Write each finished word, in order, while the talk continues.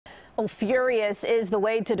Oh, furious is the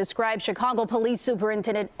way to describe Chicago Police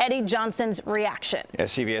Superintendent Eddie Johnson's reaction. Yeah,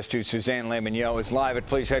 CBS 2's Suzanne Lemieux is live at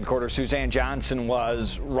police headquarters. Suzanne, Johnson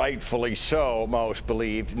was rightfully so, most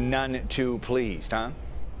believed, none too pleased, huh?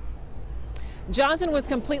 Johnson was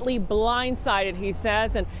completely blindsided, he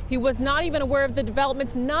says, and he was not even aware of the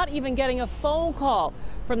developments, not even getting a phone call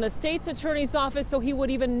from the state's attorney's office so he would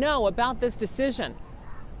even know about this decision.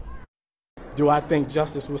 Do I think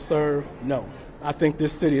justice was served? No. I think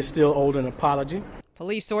this city is still owed an apology.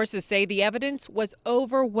 Police sources say the evidence was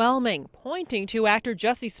overwhelming, pointing to actor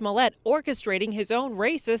Jussie Smollett orchestrating his own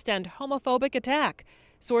racist and homophobic attack.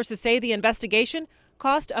 Sources say the investigation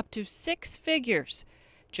cost up to 6 figures.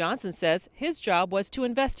 Johnson says his job was to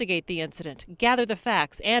investigate the incident, gather the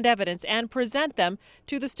facts and evidence, and present them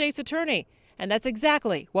to the state's attorney. And that's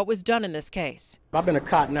exactly what was done in this case. I've been a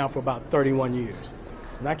cop now for about 31 years.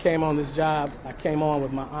 When I came on this job, I came on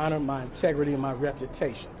with my honor, my integrity, and my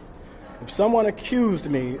reputation. If someone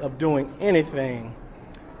accused me of doing anything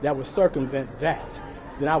that would circumvent that,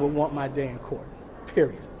 then I would want my day in court,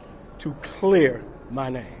 period, to clear my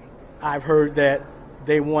name. I've heard that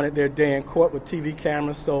they wanted their day in court with TV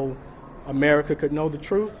cameras so America could know the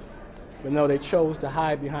truth, but no, they chose to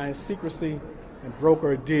hide behind secrecy and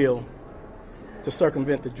broker a deal to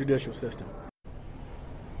circumvent the judicial system.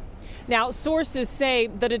 Now, sources say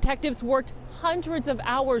the detectives worked hundreds of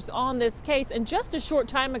hours on this case, and just a short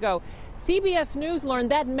time ago, CBS News learned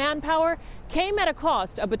that manpower came at a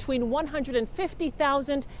cost of between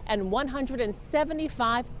 $150,000 and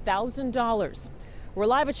 $175,000. We're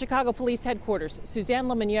live at Chicago Police Headquarters. Suzanne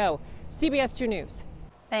Lemieux, CBS 2 News.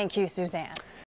 Thank you, Suzanne.